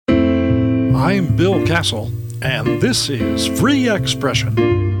I'm Bill Castle, and this is Free Expression.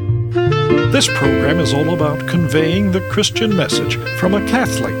 This program is all about conveying the Christian message from a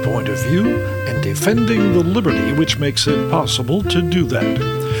Catholic point of view and defending the liberty which makes it possible to do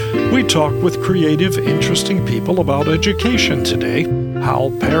that. We talk with creative, interesting people about education today,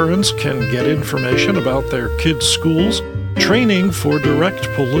 how parents can get information about their kids' schools, training for direct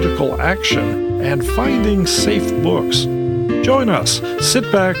political action, and finding safe books. Join us,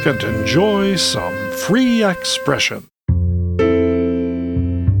 sit back, and enjoy some free expression.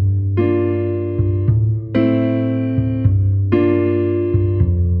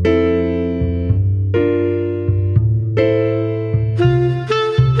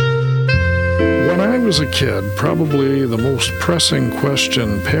 When I was a kid, probably the most pressing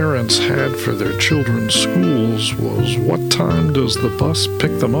question parents had for their children's schools was, what time does the bus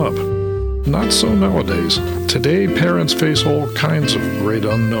pick them up? Not so nowadays. Today, parents face all kinds of great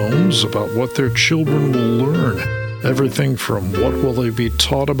unknowns about what their children will learn. Everything from what will they be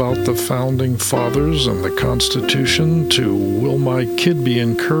taught about the Founding Fathers and the Constitution to will my kid be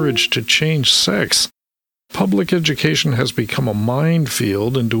encouraged to change sex? Public education has become a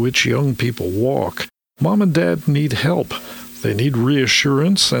minefield into which young people walk. Mom and dad need help. They need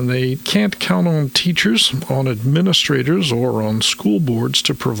reassurance, and they can't count on teachers, on administrators, or on school boards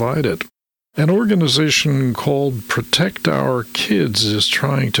to provide it. An organization called Protect Our Kids is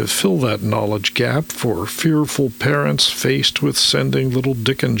trying to fill that knowledge gap for fearful parents faced with sending little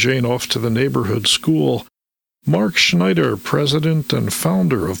Dick and Jane off to the neighborhood school. Mark Schneider, president and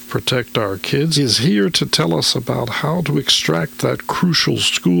founder of Protect Our Kids, is here to tell us about how to extract that crucial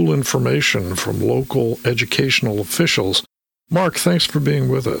school information from local educational officials. Mark, thanks for being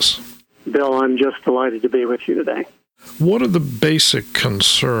with us. Bill, I'm just delighted to be with you today. What are the basic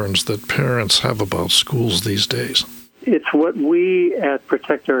concerns that parents have about schools these days? It's what we at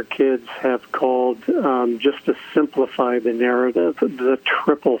Protect Our Kids have called, just to simplify the narrative, the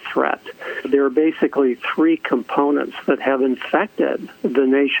triple threat. There are basically three components that have infected the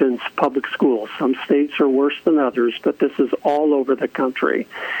nation's public schools. Some states are worse than others, but this is all over the country.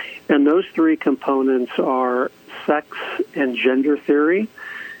 And those three components are sex and gender theory,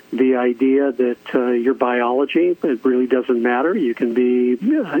 the idea that your biology, it really doesn't matter. You can be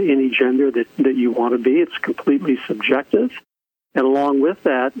any gender that you want to be. It's completely subjective. And along with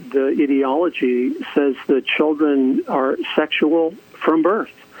that, the ideology says that children are sexual from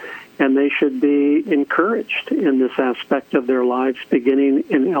birth, and they should be encouraged in this aspect of their lives beginning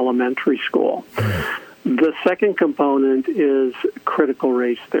in elementary school. The second component is critical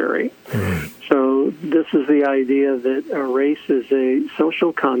race theory. So this is the idea that a race is a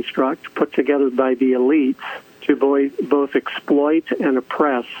social construct put together by the elites to both exploit and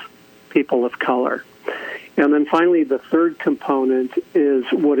oppress people of color. And then finally, the third component is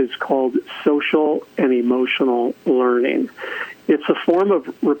what is called social and emotional learning. It's a form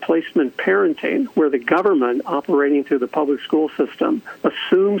of replacement parenting where the government, operating through the public school system,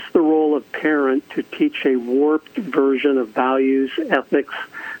 assumes the role of parent to teach a warped version of values, ethics,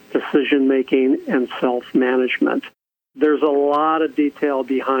 decision-making, and self-management. There's a lot of detail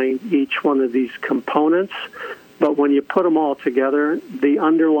behind each one of these components, but when you put them all together, the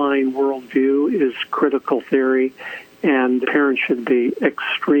underlying worldview is critical theory, and parents should be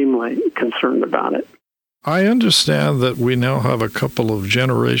extremely concerned about it. I understand that we now have a couple of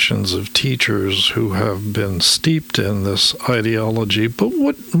generations of teachers who have been steeped in this ideology, but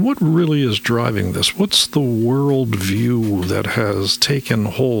what really is driving this? What's the worldview that has taken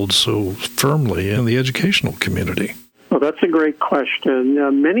hold so firmly in the educational community? Well, that's a great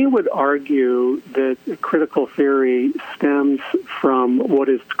question. Many would argue that critical theory stems from what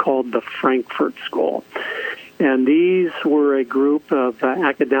is called the Frankfurt School. And these were a group of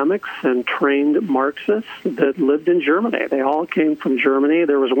academics and trained Marxists that lived in Germany. They all came from Germany.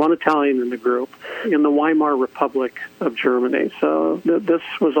 There was one Italian in the group in the Weimar Republic of Germany. So this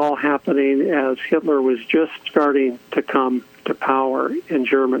was all happening as Hitler was just starting to come to power in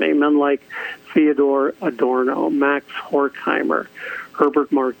Germany. Men like Theodor Adorno, Max Horkheimer,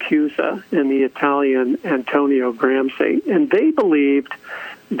 Herbert Marcuse, and the Italian Antonio Gramsci. And they believed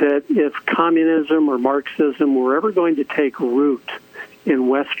that if communism or Marxism were ever going to take root in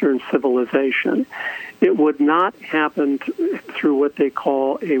Western civilization, it would not happen through what they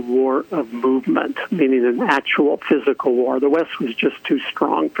call a war of movement, meaning an actual physical war. The West was just too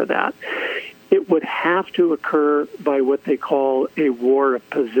strong for that. It would have to occur by what they call a war of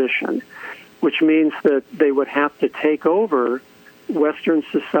position, which means that they would have to take over Western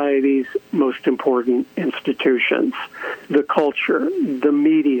society's most important institutions, the culture, the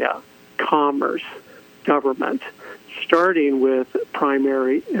media, commerce, government, starting with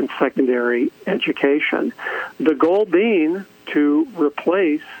primary and secondary education. The goal being to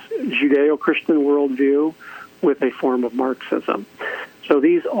replace Judeo-Christian worldview with a form of Marxism. So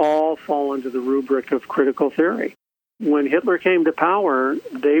these all fall under the rubric of critical theory. When Hitler came to power,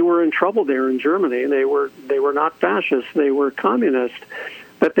 they were in trouble there in Germany. They were not fascist, they were communist.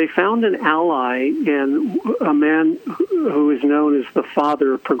 But they found an ally in a man who is known as the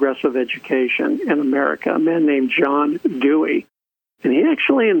father of progressive education in America, a man named John Dewey. And he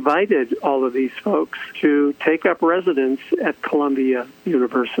actually invited all of these folks to take up residence at Columbia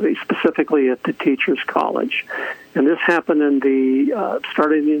University, specifically at the Teachers College. And this happened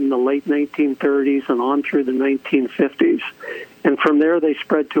started in the late 1930s and on through the 1950s. And from there, they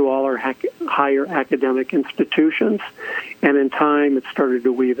spread to all our higher academic institutions. And in time, it started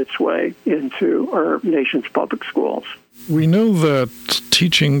to weave its way into our nation's public schools. We know that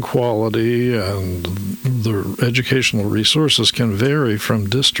teaching quality and the educational resources can vary from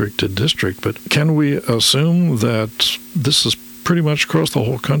district to district, but can we assume that this is pretty much across the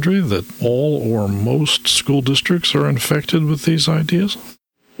whole country, that all or most school districts are infected with these ideas?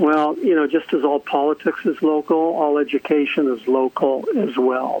 Well, just as all politics is local, all education is local as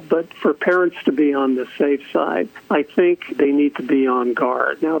well. But for parents to be on the safe side, I think they need to be on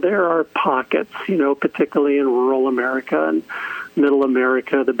guard. Now, there are pockets, particularly in rural America and middle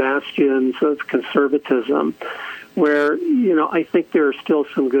America, the bastions of conservatism, where, I think there are still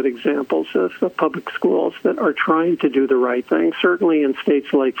some good examples of public schools that are trying to do the right thing. Certainly in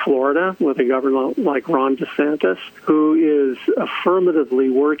states like Florida, with a governor like Ron DeSantis, who is affirmatively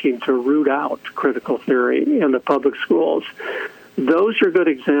working to root out critical theory in the public schools. Those are good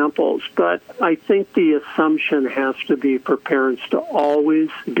examples, but I think the assumption has to be for parents to always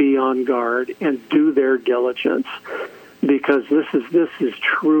be on guard and do their diligence, because this is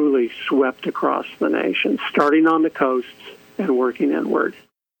truly swept across the nation, starting on the coasts and working inward.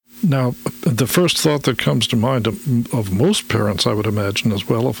 Now, the first thought that comes to mind of most parents, I would imagine as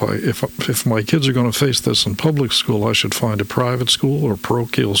well, if my kids are going to face this in public school, I should find a private school or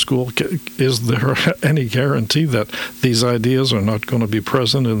parochial school. Is there any guarantee that these ideas are not going to be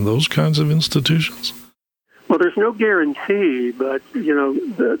present in those kinds of institutions? Well, there's no guarantee, but,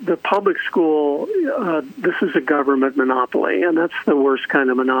 the public school, this is a government monopoly, and that's the worst kind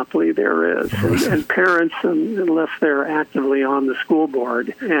of monopoly there is. And parents, unless they're actively on the school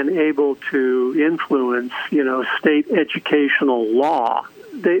board and able to influence, state educational law,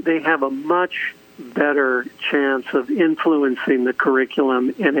 they have a much better chance of influencing the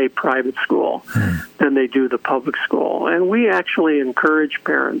curriculum in a private school than they do the public school. And we actually encourage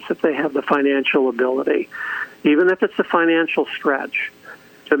parents, if they have the financial ability, even if it's a financial stretch,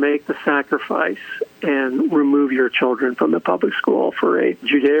 to make the sacrifice and remove your children from the public school for a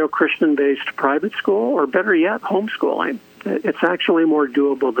Judeo-Christian-based private school, or better yet, homeschooling. It's actually more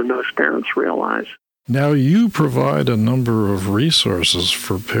doable than most parents realize. Now, you provide a number of resources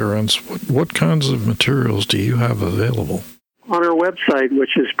for parents. What kinds of materials do you have available? On our website,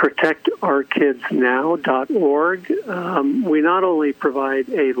 which is protectourkidsnow.org, we not only provide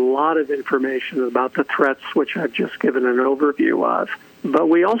a lot of information about the threats, which I've just given an overview of, but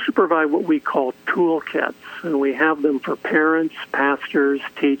we also provide what we call toolkits, and we have them for parents, pastors,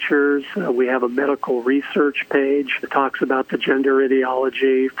 teachers. We have a medical research page that talks about the gender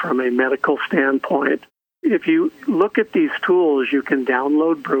ideology from a medical standpoint. If you look at these tools, you can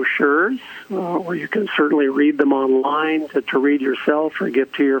download brochures, or you can certainly read them online to read yourself or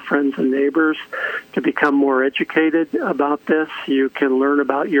give to your friends and neighbors to become more educated about this. You can learn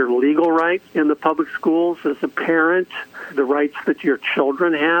about your legal rights in the public schools as a parent, the rights that your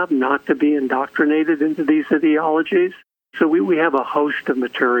children have not to be indoctrinated into these ideologies. So we have a host of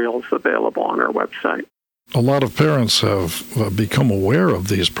materials available on our website. A lot of parents have become aware of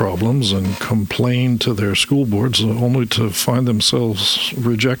these problems and complain to their school boards only to find themselves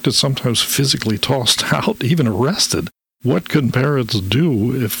rejected, sometimes physically tossed out, even arrested. What can parents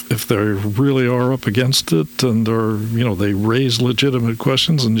do if they really are up against it and they raise legitimate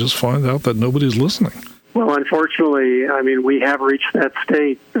questions and just find out that nobody's listening? Well, unfortunately, we have reached that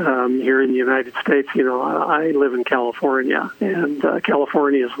state here in the United States. I live in California, and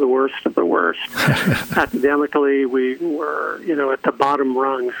California is the worst of the worst. Academically, we were, at the bottom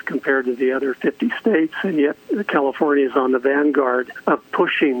rungs compared to the other 50 states, and yet California is on the vanguard of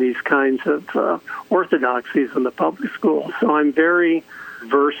pushing these kinds of orthodoxies in the public schools. So I'm very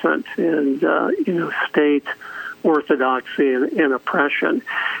versant in, state orthodoxy and oppression.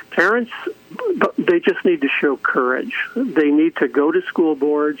 Parents, they just need to show courage. They need to go to school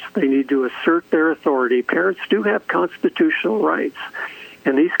boards. They need to assert their authority. Parents do have constitutional rights.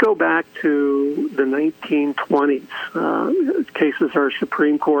 And these go back to the 1920s. Cases our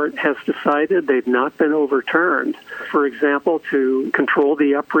Supreme Court has decided they've not been overturned. For example, to control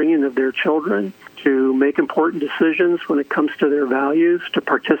the upbringing of their children, to make important decisions when it comes to their values, to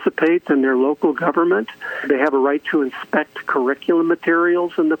participate in their local government. They have a right to inspect curriculum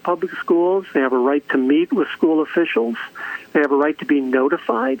materials in the public schools. They have a right to meet with school officials. They have a right to be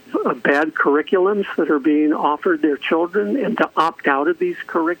notified of bad curriculums that are being offered their children and to opt out of these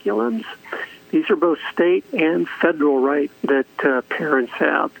curriculums. These are both state and federal rights that parents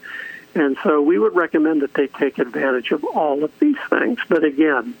have. And so we would recommend that they take advantage of all of these things. But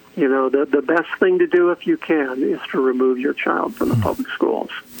again, the best thing to do if you can is to remove your child from the public schools.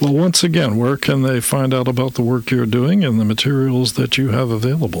 Well, once again, where can they find out about the work you're doing and the materials that you have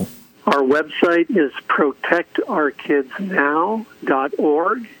available? Our website is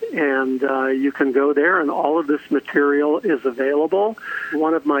protectourkidsnow.org, and you can go there, and all of this material is available.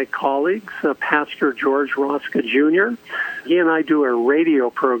 One of my colleagues, Pastor George Roska Jr., he and I do a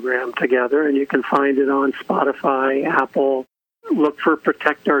radio program together, and you can find it on Spotify, Apple. Look for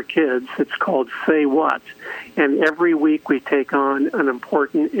Protect Our Kids. It's called Say What. And every week we take on an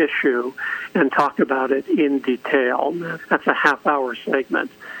important issue and talk about it in detail. That's a half-hour segment.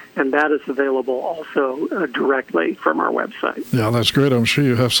 And that is available also directly from our website. Yeah, that's great. I'm sure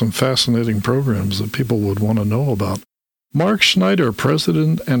you have some fascinating programs that people would want to know about. Mark Schneider,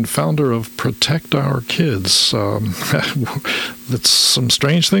 president and founder of Protect Our Kids. Some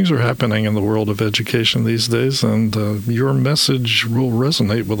strange things are happening in the world of education these days, and your message will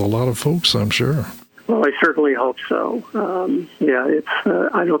resonate with a lot of folks, I'm sure. Well, I certainly hope so.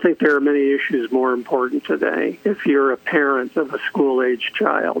 I don't think there are many issues more important today, if you're a parent of a school-age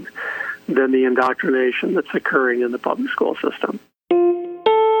child, than the indoctrination that's occurring in the public school system.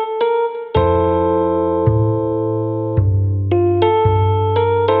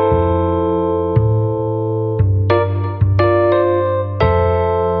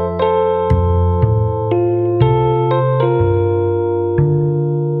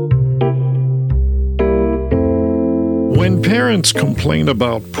 When parents complain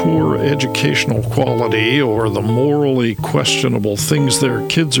about poor educational quality or the morally questionable things their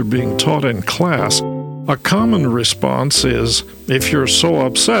kids are being taught in class, a common response is, if you're so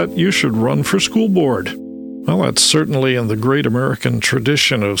upset, you should run for school board. Well, that's certainly in the great American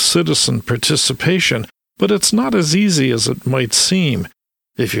tradition of citizen participation, but it's not as easy as it might seem.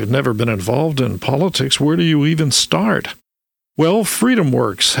 If you've never been involved in politics, where do you even start? Well,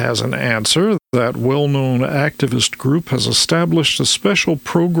 FreedomWorks has an answer. That well-known activist group has established a special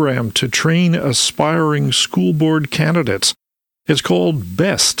program to train aspiring school board candidates. It's called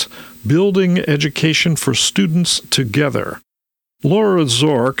BEST, Building Education for Students Together. Laura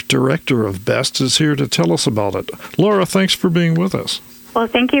Zorc, director of BEST, is here to tell us about it. Laura, thanks for being with us. Well,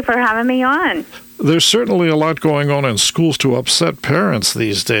 thank you for having me on. There's certainly a lot going on in schools to upset parents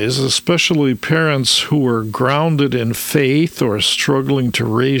these days, especially parents who are grounded in faith or struggling to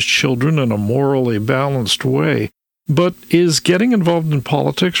raise children in a morally balanced way. But is getting involved in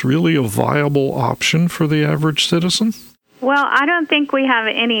politics really a viable option for the average citizen? Well, I don't think we have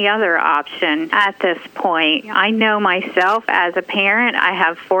any other option at this point. I know myself as a parent. I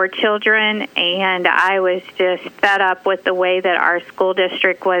have 4 children, and I was just fed up with the way that our school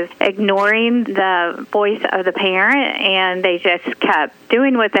district was ignoring the voice of the parent, and they just kept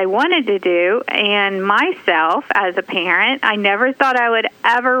doing what they wanted to do. And myself, as a parent, I never thought I would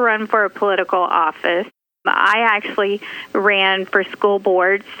ever run for a political office. I actually ran for school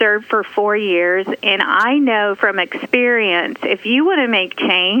board, served for 4 years, and I know from experience, if you want to make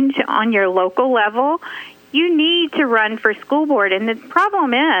change on your local level, you need to run for school board. And the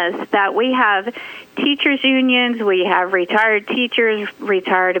problem is that we have teachers' unions, we have retired teachers,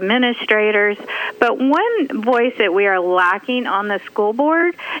 retired administrators, but one voice that we are lacking on the school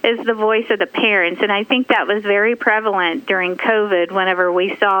board is the voice of the parents. And I think that was very prevalent during COVID whenever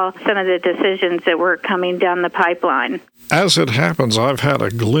we saw some of the decisions that were coming down the pipeline. As it happens, I've had a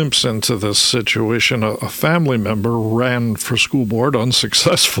glimpse into this situation. A family member ran for school board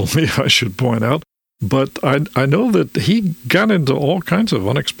unsuccessfully, I should point out. But I know that he got into all kinds of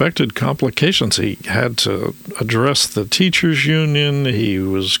unexpected complications. He had to address the teachers' union. He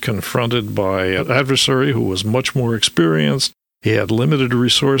was confronted by an adversary who was much more experienced. He had limited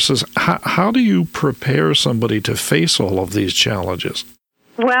resources. How do you prepare somebody to face all of these challenges?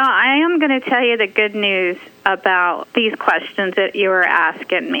 Well, I am going to tell you the good news about these questions that you were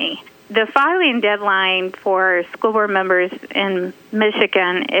asking me. The filing deadline for school board members in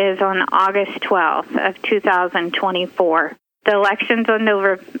Michigan is on August 12th of 2024. The election's on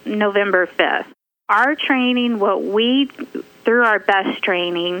November 5th. Our training, what we through our BEST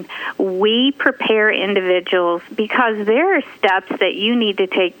training, we prepare individuals because there are steps that you need to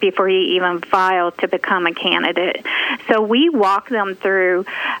take before you even file to become a candidate. So we walk them through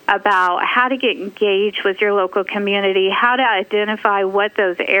about how to get engaged with your local community, how to identify what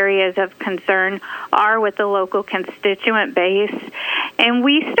those areas of concern are with the local constituent base, and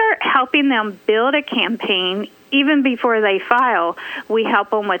we start helping them build a campaign even before they file. We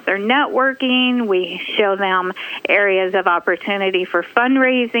help them with their networking. We show them areas of opportunity for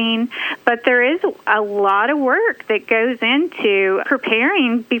fundraising. But there is a lot of work that goes into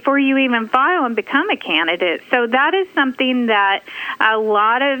preparing before you even file and become a candidate. So that is something that a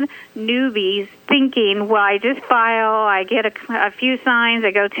lot of newbies thinking, well, I just file, I get a few signs,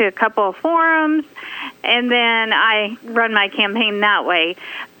 I go to a couple of forums, and then I run my campaign that way.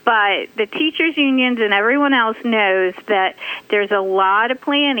 But the teachers' unions and everyone else knows that there's a lot of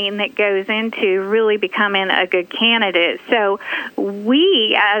planning that goes into really becoming a good candidate. So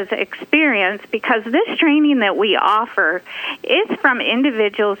we, as experience, because this training that we offer is from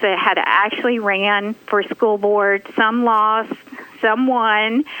individuals that had actually ran for school board, some lost, some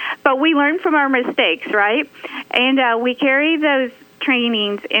won, but we learn from our mistakes, right? And we carry those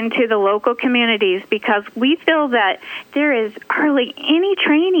trainings into the local communities because we feel that there is hardly any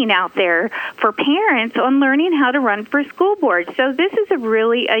training out there for parents on learning how to run for school board. So this is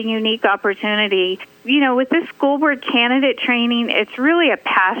really a unique opportunity. You know, with this school board candidate training, it's really a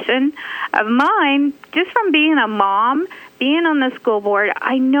passion of mine just from being a mom, being on the school board.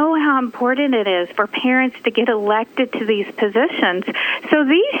 I know how important it is for parents to get elected to these positions. So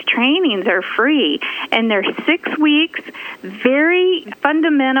these trainings are free, and they're 6 weeks, very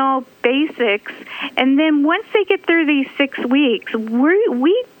fundamental basics. And then once they get through these 6 weeks,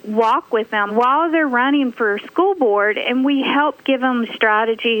 we walk with them while they're running for school board, and we help give them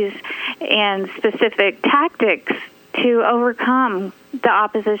strategies and specific tactics to overcome the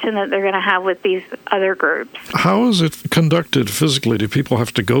opposition that they're going to have with these other groups. How is it conducted physically? Do people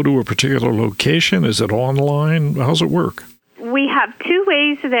have to go to a particular location? Is it online? How's it work? We have two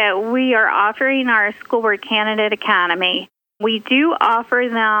ways that we are offering our School Board Candidate Academy. We do offer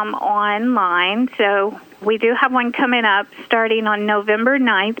them online, so we do have one coming up starting on November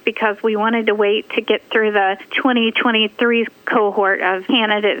 9th because we wanted to wait to get through the 2023 cohort of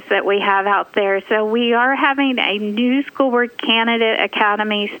candidates that we have out there. So we are having a new School Board Candidate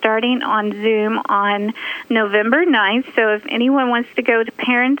Academy starting on Zoom on November 9th. So if anyone wants to go to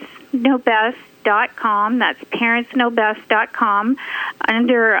ParentsKnowBest.com. That's ParentsKnowBest.com.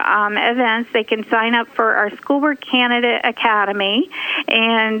 Under events, they can sign up for our School Board Candidate Academy,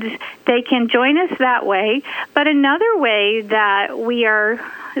 and they can join us that way. But another way that we are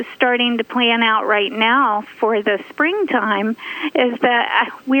starting to plan out right now for the springtime is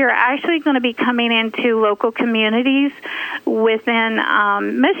that we are actually going to be coming into local communities within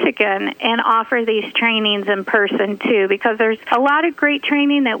Michigan and offer these trainings in person too, because there's a lot of great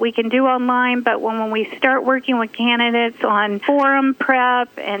training that we can do online, but when we start working with candidates on forum prep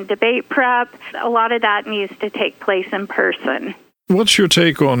and debate prep, a lot of that needs to take place in person. What's your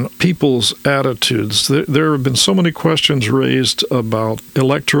take on people's attitudes? There have been so many questions raised about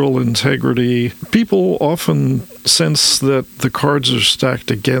electoral integrity. People often sense that the cards are stacked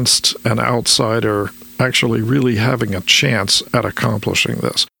against an outsider actually really having a chance at accomplishing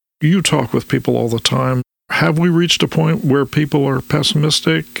this. You talk with people all the time. Have we reached a point where people are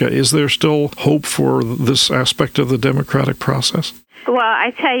pessimistic? Is there still hope for this aspect of the democratic process? Well, I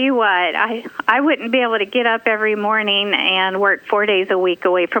tell you what, I wouldn't be able to get up every morning and work 4 days a week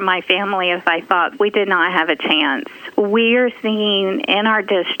away from my family if I thought we did not have a chance. We are seeing in our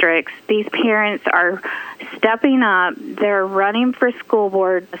districts, these parents are stepping up. They're running for school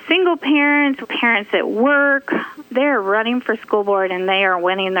board. Single parents, parents at work, they're running for school board, and they are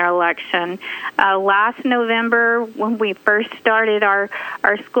winning their election. Last November, when we first started our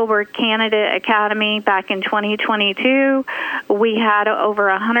School Board Candidate Academy back in 2022, we had over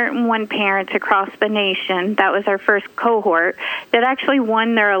 101 parents across the nation. That was our first cohort that actually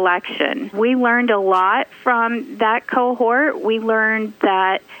won their election. We learned a lot from that cohort. We learned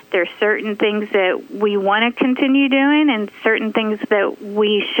that there's certain things that we want to continue doing and certain things that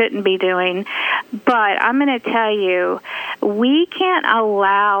we shouldn't be doing. But I'm going to tell you, we can't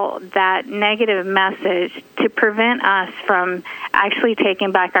allow that negative message to prevent us from actually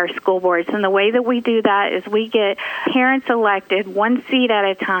taking back our school boards. And the way that we do that is we get parents elected one seat at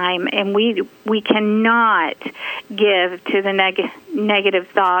a time, and we cannot give to the negative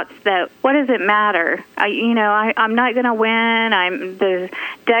thoughts that, what does it matter? I'm not going to win. The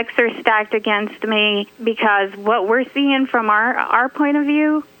decks are stacked against me, because what we're seeing from our point of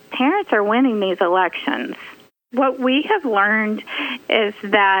view, parents are winning these elections. What we have learned is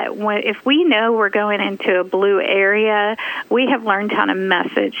that if we know we're going into a blue area, we have learned how to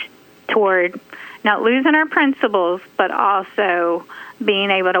message toward not losing our principles, but also being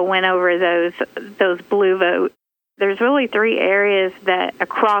able to win over those blue votes. There's really 3 areas that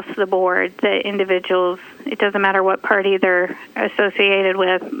across the board that individuals, it doesn't matter what party they're associated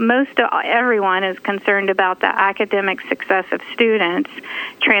with, everyone is concerned about the academic success of students,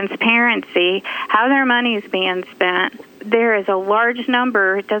 transparency, how their money is being spent. There is a large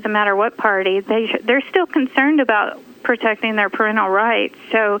number, it doesn't matter what party, they're still concerned about protecting their parental rights.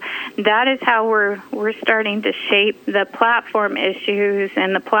 So that is how we're starting to shape the platform issues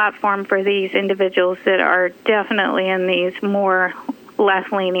and the platform for these individuals that are definitely in these more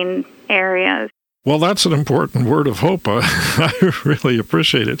left-leaning areas. Well, that's an important word of hope. I really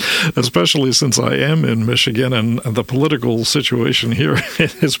appreciate it, especially since I am in Michigan and the political situation here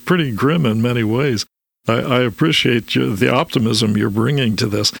is pretty grim in many ways. I appreciate the optimism you're bringing to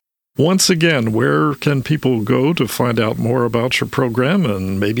this. Once again, where can people go to find out more about your program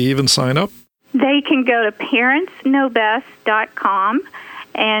and maybe even sign up? They can go to parentsknowbest.com,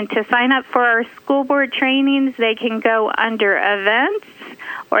 and to sign up for our school board trainings, they can go under events,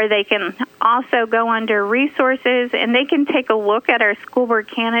 or they can also go under resources, and they can take a look at our school board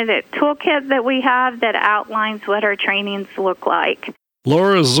candidate toolkit that we have that outlines what our trainings look like.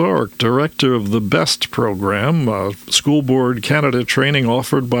 Laura Zorc, Director of the BEST program, school board candidate training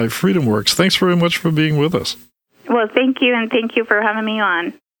offered by FreedomWorks. Thanks very much for being with us. Well, thank you, and thank you for having me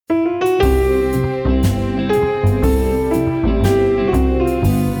on.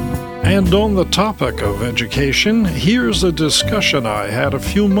 And on the topic of education, here's a discussion I had a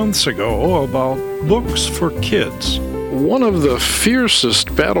few months ago about books for kids. One of the fiercest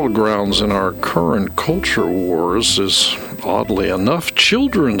battlegrounds in our current culture wars is, oddly enough,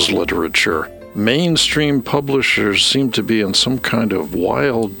 children's literature. Mainstream publishers seem to be in some kind of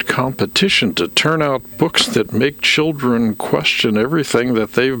wild competition to turn out books that make children question everything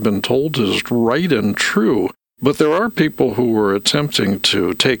that they've been told is right and true. But there are people who are attempting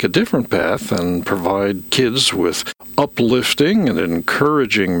to take a different path and provide kids with uplifting and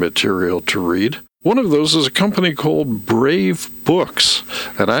encouraging material to read. One of those is a company called Brave Books,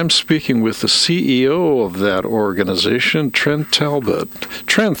 and I'm speaking with the CEO of that organization, Trent Talbot.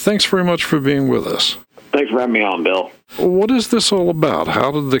 Trent, thanks very much for being with us. Thanks for having me on, Bill. What is this all about? How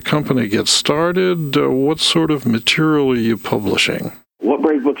did the company get started? What sort of material are you publishing? What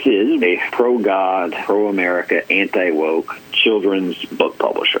Brave Books is a pro-God, pro-America, anti-woke children's book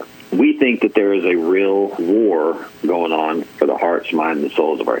publisher. We think that there is a real war going on for the hearts, minds, and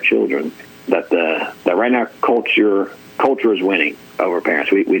souls of our children. That right now culture is winning over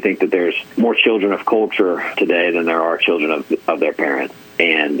parents. We think that there's more children of culture today than there are children of their parents,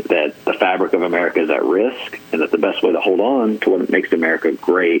 and that the fabric of America is at risk, and that the best way to hold on to what makes America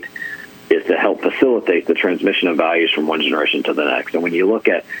great is to help facilitate the transmission of values from one generation to the next. And when you look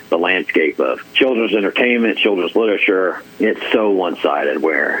at the landscape of children's entertainment, children's literature, it's so one-sided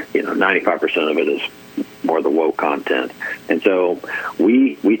where 95% of it is more the woke content. And so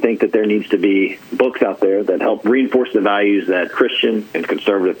we think that there needs to be books out there that help reinforce the values that Christian and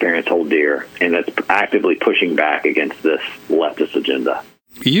conservative parents hold dear, and that's actively pushing back against this leftist agenda.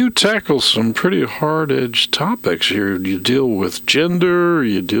 You tackle some pretty hard-edged topics here. You deal with gender,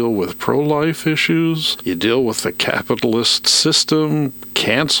 you deal with pro-life issues, you deal with the capitalist system,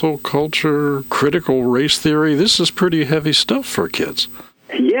 cancel culture, critical race theory. This is pretty heavy stuff for kids.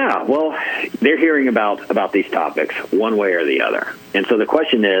 Yeah, well, they're hearing about these topics one way or the other. And so the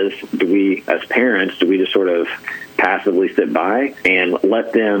question is, do we, as parents, just sort of passively sit by and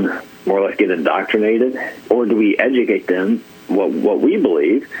let them more or less get indoctrinated? Or do we educate them what we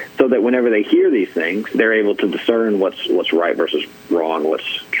believe so that whenever they hear these things, they're able to discern what's right versus wrong, what's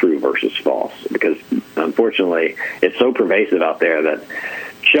true versus false? Because unfortunately, it's so pervasive out there that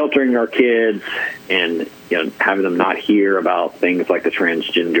sheltering our kids and having them not hear about things like the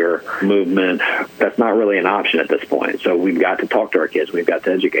transgender movement, that's not really an option at this point. So we've got to talk to our kids. We've got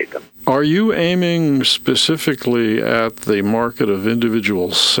to educate them. Are you aiming specifically at the market of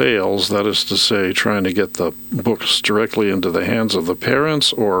individual sales, that is to say, trying to get the books directly into the hands of the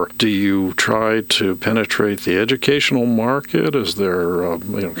parents, or do you try to penetrate the educational market? Is there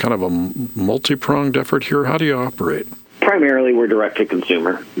kind of a multi-pronged effort here? How do you operate? Primarily, we're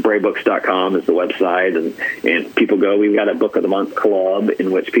direct-to-consumer. BraveBooks.com is the website, and people go. We've got a Book of the Month club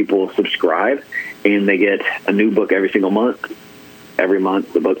in which people subscribe, and they get a new book every single month. Every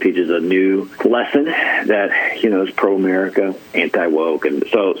month, the book teaches a new lesson that, is pro-America, anti-woke. And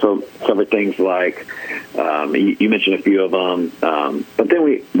so several things like, you mentioned a few of them, but then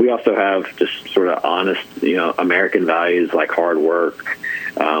we also have just sort of honest, American values like hard work.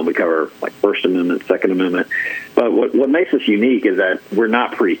 We cover like First Amendment, Second Amendment. But what makes us unique is that we're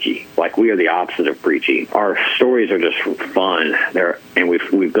not preachy. Like, we are the opposite of preachy. Our stories are just fun. And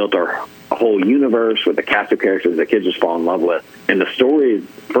we've built our whole universe with the cast of characters that kids just fall in love with. And the stories,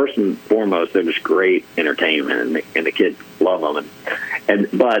 first and foremost, they're just great entertainment, and the kids love them.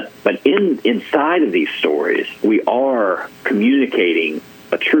 But inside of these stories, we are communicating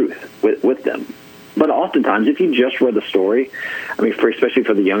a truth with them. But oftentimes, if you just read the story, especially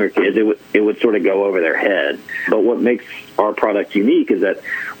for the younger kids, it would sort of go over their head. But what makes our product unique is that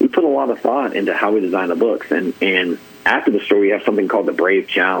we put a lot of thought into how we design the books. And after the story, we have something called the Brave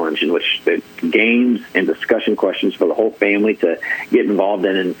Challenge, in which the games and discussion questions for the whole family to get involved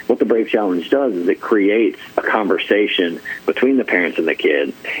in. And what the Brave Challenge does is it creates a conversation between the parents and the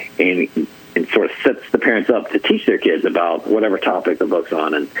kids, and sort of sets the parents up to teach their kids about whatever topic the book's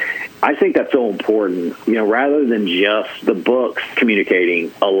on. And I think that's so important, rather than just the books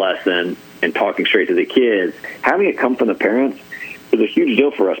communicating a lesson and talking straight to the kids, having it come from the parents is a huge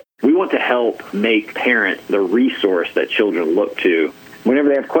deal for us. We want to help make parents the resource that children look to whenever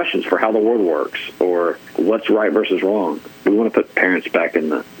they have questions for how the world works or what's right versus wrong. We want to put parents back in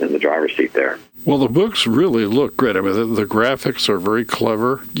the driver's seat there. Well, the books really look great. The graphics are very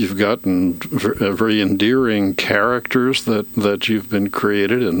clever. You've gotten very endearing characters that you've been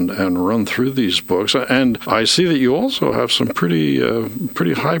created and run through these books. And I see that you also have some pretty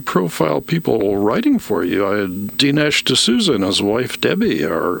high-profile people writing for you. Dinesh D'Souza and his wife Debbie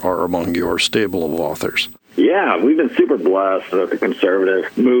are among your stable of authors. Yeah, we've been super blessed that the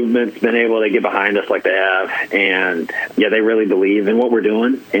conservative movement's been able to get behind us like they have. And, they really believe in what we're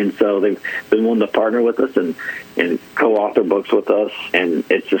doing. And so they've been willing to partner with us and co-author books with us. And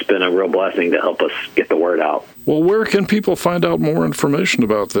it's just been a real blessing to help us get the word out. Well, where can people find out more information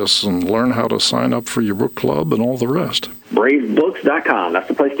about this and learn how to sign up for your book club and all the rest? BraveBooks.com. That's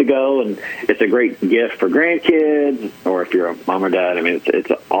the place to go, and it's a great gift for grandkids, or if you're a mom or dad. It's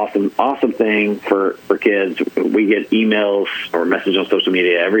an awesome thing for kids. We get emails or messages on social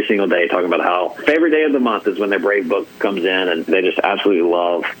media every single day talking about how favorite day of the month is when their Brave book comes in, and they just absolutely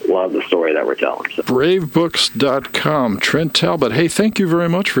love the story that we're telling. So. BraveBooks.com. Trent Talbot, hey, thank you very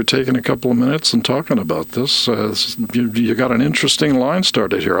much for taking a couple of minutes and talking about this. You got an interesting line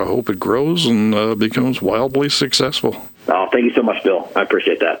started here. I hope it grows and becomes wildly successful. Oh, thank you so much, Bill. I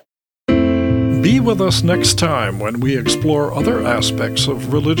appreciate that. Be with us next time when we explore other aspects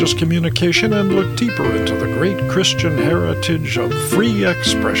of religious communication and look deeper into the great Christian heritage of free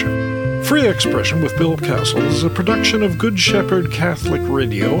expression. Free Expression with Bill Castle is a production of Good Shepherd Catholic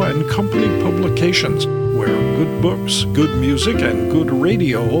Radio and Company Publications, where good books, good music, and good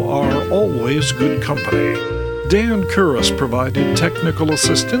radio are always good company. Dan Curris provided technical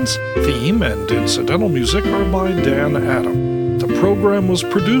assistance. Theme and incidental music are by Dan Adam. The program was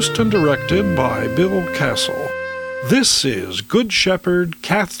produced and directed by Bill Castle. This is Good Shepherd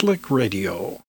Catholic Radio.